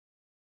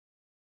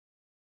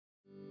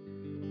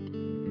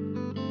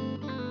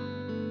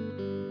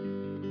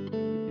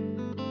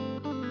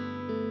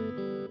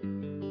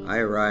I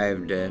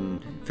arrived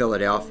in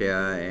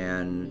Philadelphia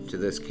and to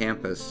this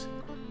campus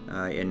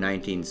in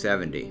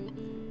 1970.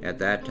 At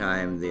that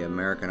time, the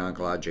American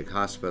Oncologic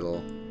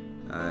Hospital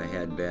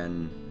had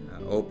been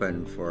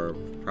open for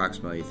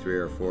approximately 3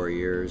 or 4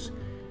 years.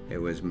 It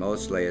was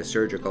mostly a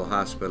surgical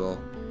hospital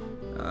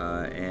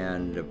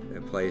and a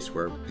place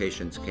where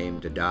patients came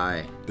to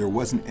die. There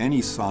wasn't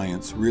any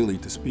science really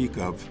to speak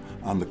of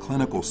on the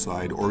clinical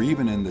side or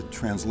even in the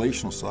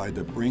translational side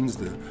that brings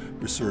the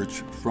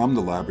research from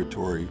the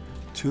laboratory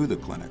to the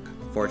clinic.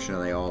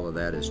 Fortunately, all of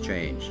that has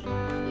changed.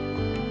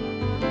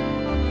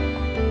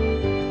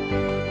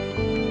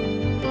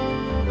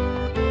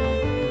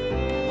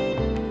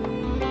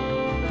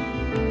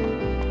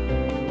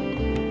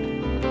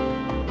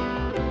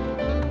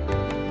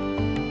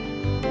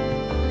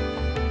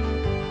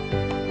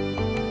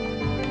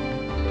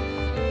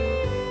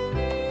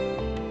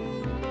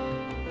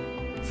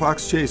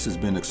 Fox Chase has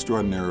been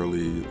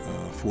extraordinarily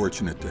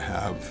fortunate to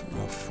have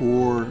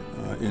 4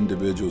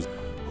 individuals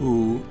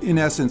who, in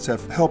essence,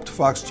 have helped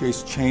Fox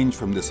Chase change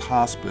from this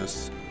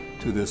hospice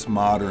to this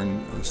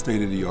modern,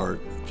 state-of-the-art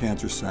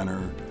cancer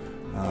center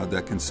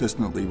that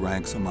consistently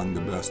ranks among the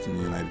best in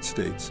the United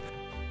States.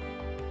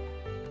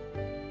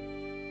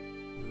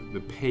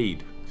 The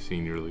paid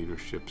senior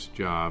leadership's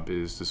job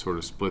is to sort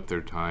of split their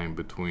time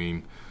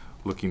between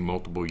looking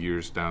multiple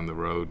years down the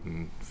road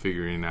and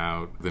figuring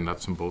out the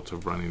nuts and bolts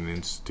of running an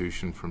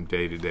institution from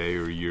day to day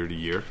or year to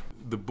year.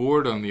 The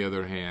board, on the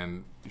other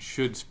hand,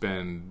 should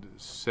spend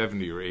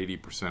 70 or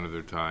 80% of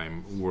their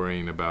time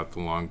worrying about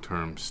the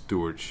long-term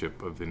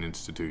stewardship of an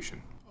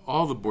institution.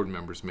 All the board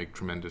members make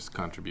tremendous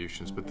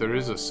contributions, but there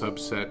is a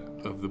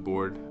subset of the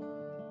board.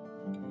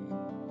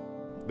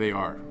 They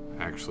are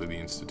actually the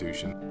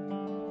institution.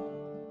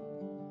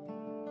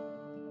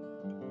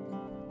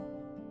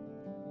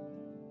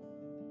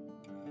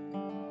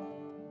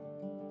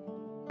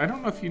 I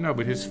don't know if you know,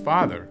 but his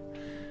father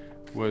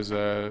was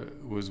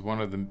one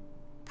of the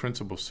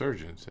principal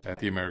surgeons at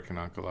the American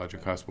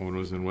Oncologic Hospital when it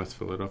was in West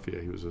Philadelphia.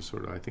 He was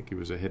I think he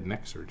was a head and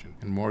neck surgeon.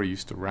 And Maury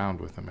used to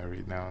round with him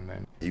every now and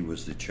then. He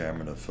was the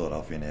chairman of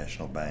Philadelphia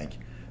National Bank,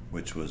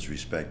 which was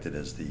respected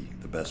as the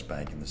best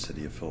bank in the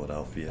city of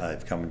Philadelphia.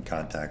 I've come in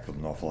contact with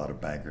an awful lot of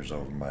bankers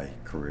over my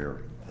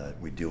career.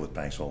 We deal with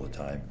banks all the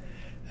time,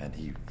 and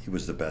he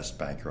was the best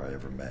banker I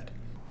ever met.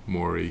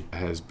 Maury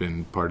has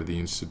been part of the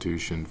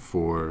institution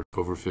for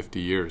over 50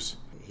 years.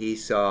 He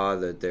saw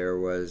that there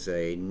was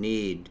a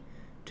need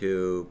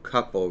to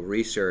couple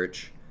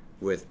research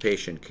with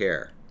patient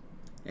care.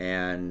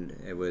 And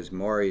it was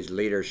Maury's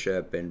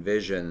leadership and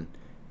vision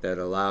that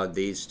allowed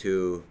these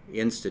 2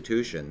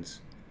 institutions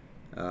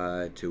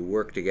to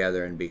work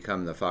together and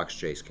become the Fox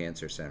Chase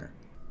Cancer Center.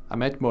 I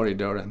met Maury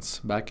Dorrance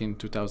back in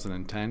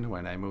 2010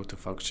 when I moved to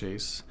Fox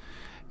Chase,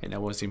 and I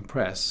was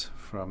impressed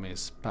from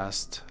his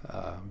past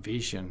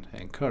vision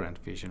and current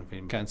vision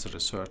in cancer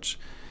research.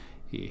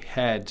 He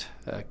had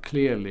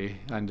clearly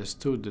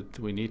understood that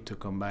we need to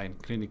combine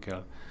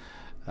clinical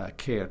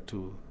care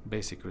to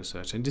basic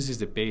research, and this is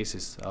the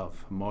basis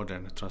of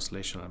modern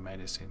translational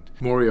medicine.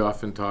 Maury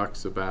often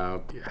talks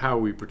about how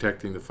are we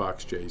protecting the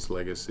Fox Chase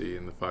legacy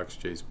and the Fox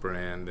Chase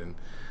brand and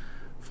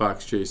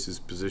Fox Chase's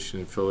position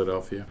in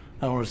Philadelphia.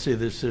 I want to see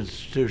this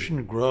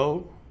institution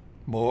grow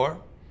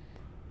more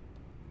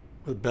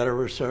with better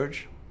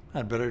research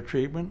and better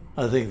treatment.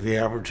 I think the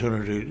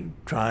opportunity to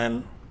try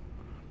and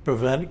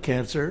prevent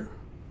cancer,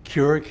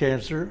 cure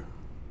cancer,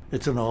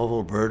 it's an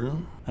awful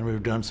burden, and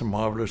we've done some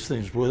marvelous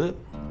things with it.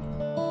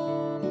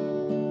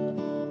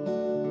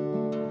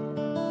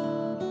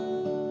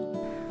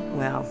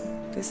 Well,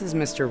 this is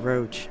Mr.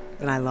 Roach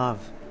that I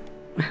love.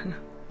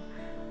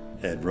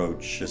 Ed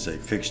Roach is a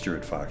fixture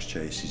at Fox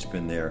Chase. He's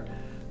been there,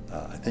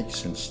 I think,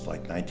 since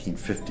like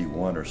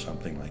 1951 or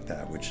something like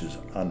that, which is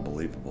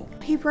unbelievable.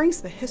 He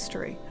brings the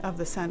history of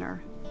the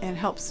center and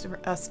helps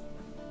us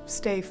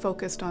stay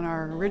focused on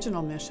our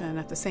original mission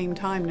at the same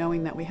time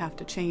knowing that we have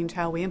to change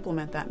how we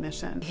implement that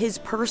mission. His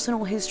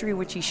personal history,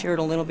 which he shared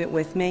a little bit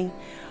with me,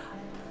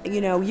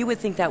 you know, you would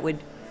think that would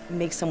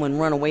make someone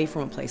run away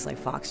from a place like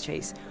Fox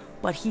Chase,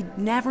 but he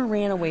never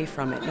ran away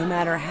from it, no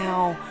matter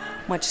how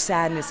much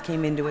sadness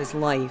came into his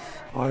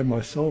life. I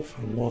myself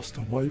have lost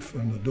a wife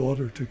and a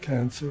daughter to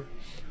cancer.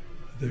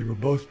 They were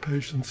both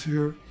patients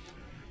here,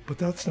 but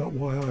that's not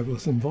why I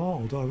was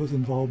involved. I was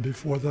involved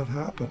before that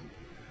happened.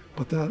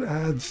 But that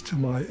adds to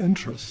my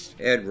interest.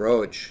 Ed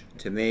Roach,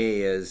 to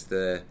me, is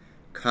the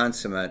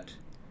consummate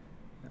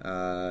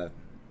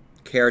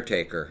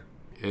caretaker.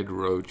 Ed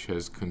Roach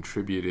has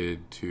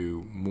contributed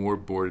to more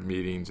board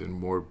meetings and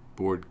more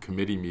board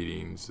committee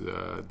meetings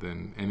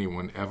than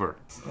anyone ever.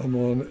 I'm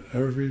on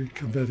every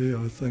committee,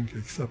 I think,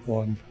 except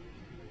one.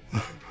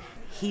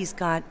 He's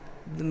got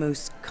the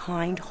most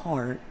kind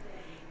heart,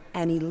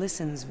 and he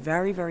listens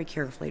very, very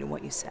carefully to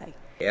what you say.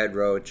 Ed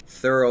Roach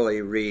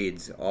thoroughly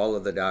reads all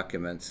of the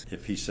documents.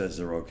 If he says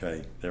they're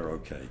okay, they're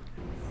okay.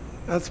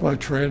 That's my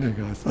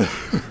training, I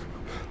think.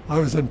 I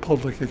was in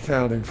public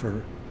accounting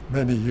for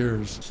many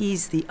years.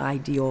 He's the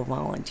ideal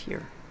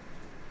volunteer.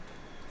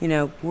 You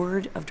know,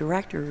 board of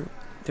director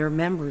They're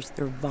members,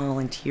 they're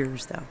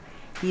volunteers, though.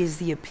 He is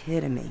the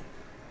epitome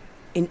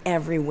in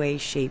every way,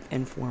 shape,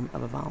 and form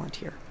of a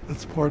volunteer.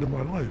 That's part of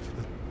my life.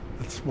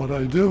 That's what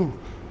I do.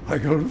 I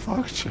go to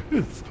Fox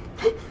Chase.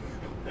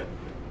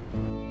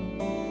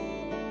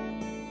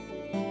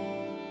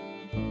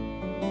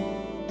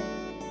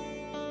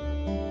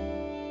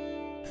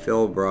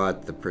 Phil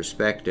brought the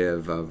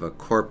perspective of a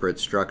corporate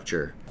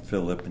structure.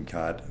 Phil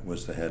Lippincott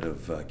was the head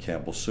of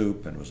Campbell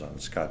Soup and was on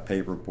the Scott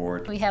Paper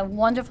Board. We have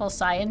wonderful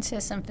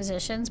scientists and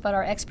physicians, but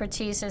our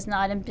expertise is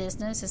not in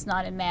business, it's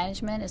not in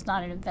management, it's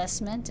not in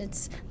investment,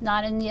 it's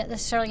not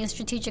necessarily in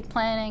strategic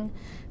planning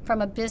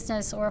from a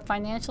business or a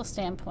financial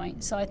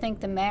standpoint. So I think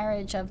the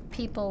marriage of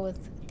people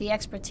with the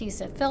expertise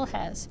that Phil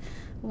has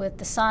with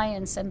the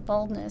science and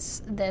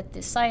boldness that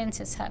the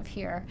scientists have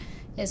here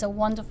is a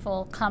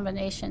wonderful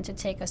combination to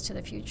take us to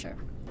the future.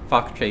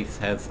 Fox Chase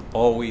has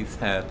always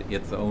had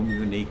its own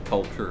unique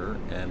culture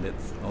and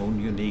its own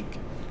unique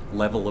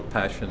level of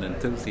passion and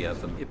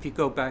enthusiasm. If you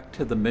go back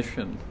to the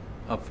mission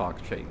of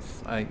Fox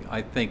Chase,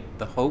 I think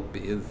the hope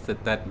is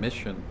that that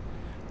mission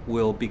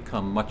will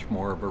become much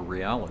more of a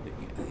reality.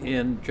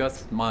 In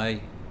just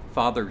my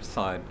father's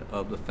side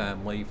of the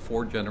family,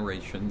 4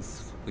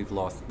 generations, we've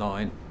lost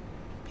 9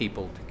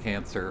 people to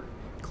cancer,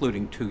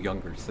 including 2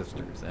 younger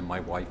sisters, and my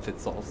wife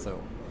is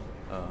also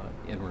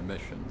in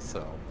remission.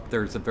 So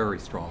there's a very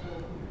strong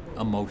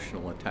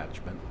emotional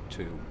attachment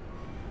to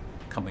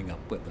coming up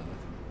with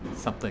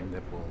something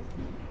that will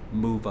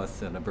move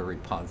us in a very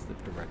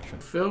positive direction.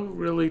 Phil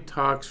really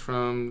talks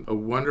from a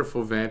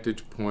wonderful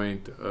vantage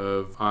point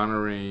of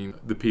honoring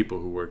the people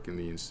who work in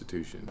the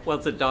institution. Well,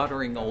 as a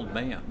doddering old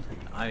man,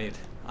 I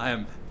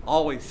am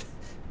always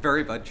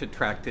very much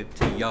attracted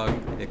to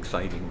young,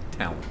 exciting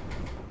talent.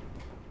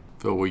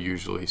 Phil will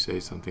usually say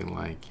something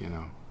like,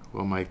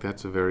 well, Mike,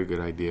 that's a very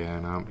good idea,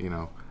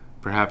 and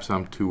perhaps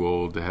I'm too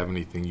old to have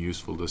anything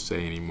useful to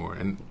say anymore.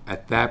 And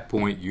at that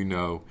point,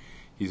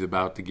 he's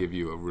about to give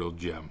you a real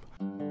gem.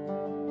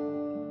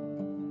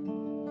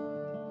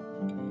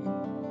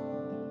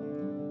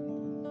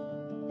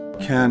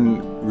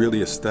 Ken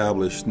really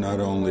established not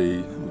only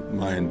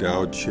my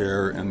endowed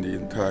chair and the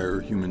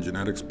entire human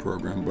genetics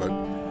program, but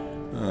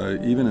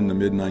even in the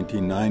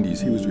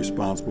mid-1990s, he was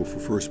responsible for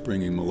first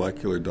bringing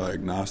molecular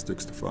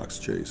diagnostics to Fox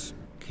Chase.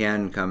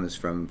 Ken comes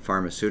from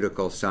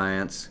pharmaceutical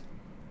science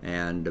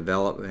and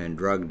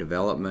drug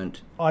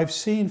development. I've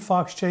seen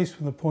Fox Chase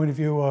from the point of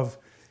view of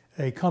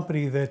a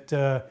company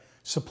that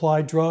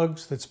supplied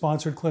drugs, that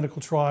sponsored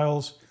clinical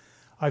trials.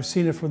 I've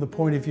seen it from the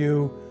point of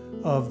view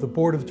of the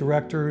board of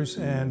directors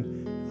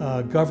and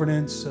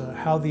governance,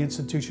 how the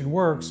institution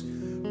works.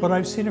 But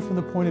I've seen it from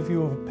the point of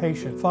view of a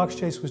patient. Fox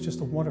Chase was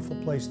just a wonderful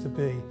place to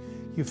be.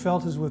 You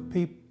felt as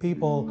if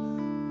people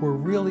were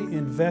really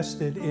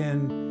invested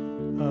in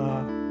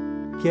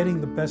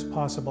getting the best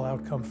possible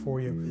outcome for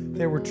you.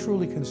 They were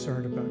truly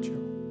concerned about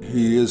you.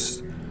 He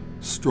is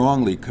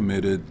strongly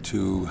committed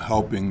to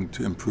helping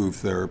to improve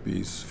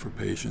therapies for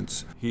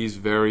patients. He's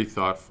very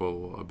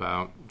thoughtful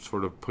about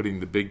sort of putting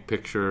the big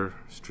picture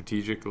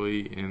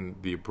strategically in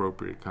the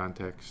appropriate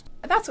context.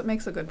 That's what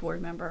makes a good board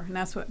member, and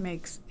that's what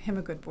makes him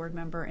a good board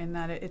member, in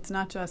that it's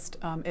not just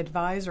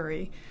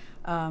advisory,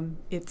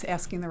 it's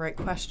asking the right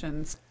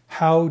questions.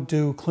 How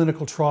do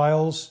clinical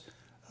trials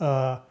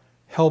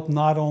help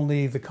not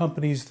only the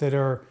companies that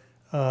are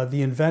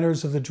the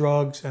inventors of the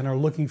drugs and are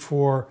looking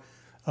for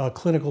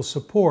clinical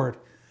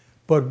support,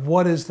 but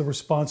what is the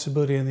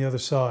responsibility on the other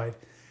side?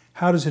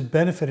 How does it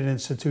benefit an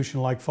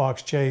institution like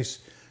Fox Chase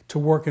to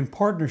work in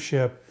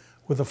partnership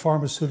with a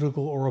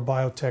pharmaceutical or a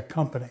biotech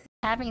company?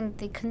 Having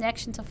the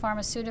connection to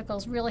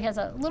pharmaceuticals really has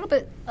a little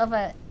bit of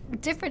a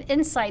different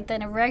insight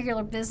than a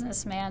regular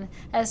businessman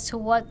as to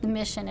what the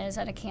mission is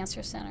at a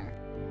cancer center.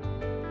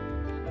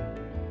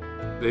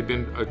 They've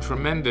been a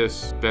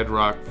tremendous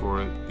bedrock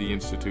for the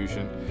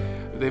institution.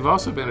 They've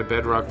also been a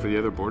bedrock for the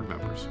other board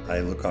members.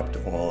 I look up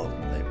to all of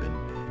them. They've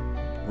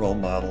been role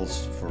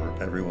models for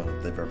everyone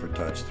that they've ever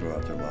touched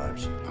throughout their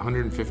lives.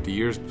 150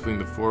 years between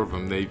the 4 of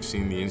them, they've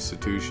seen the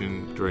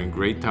institution during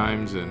great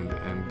times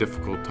and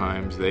difficult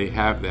times. They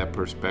have that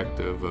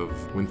perspective of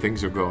when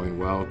things are going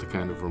well to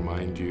kind of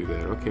remind you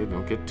that, okay,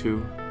 don't get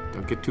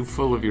too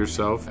full of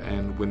yourself,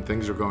 and when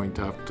things are going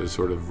tough to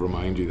sort of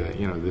remind you that,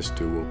 this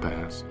too will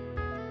pass.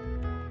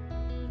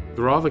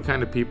 They're all the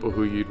kind of people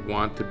who you'd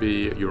want to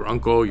be your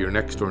uncle, your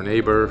next door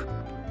neighbor.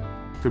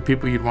 They're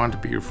people you'd want to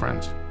be your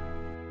friends.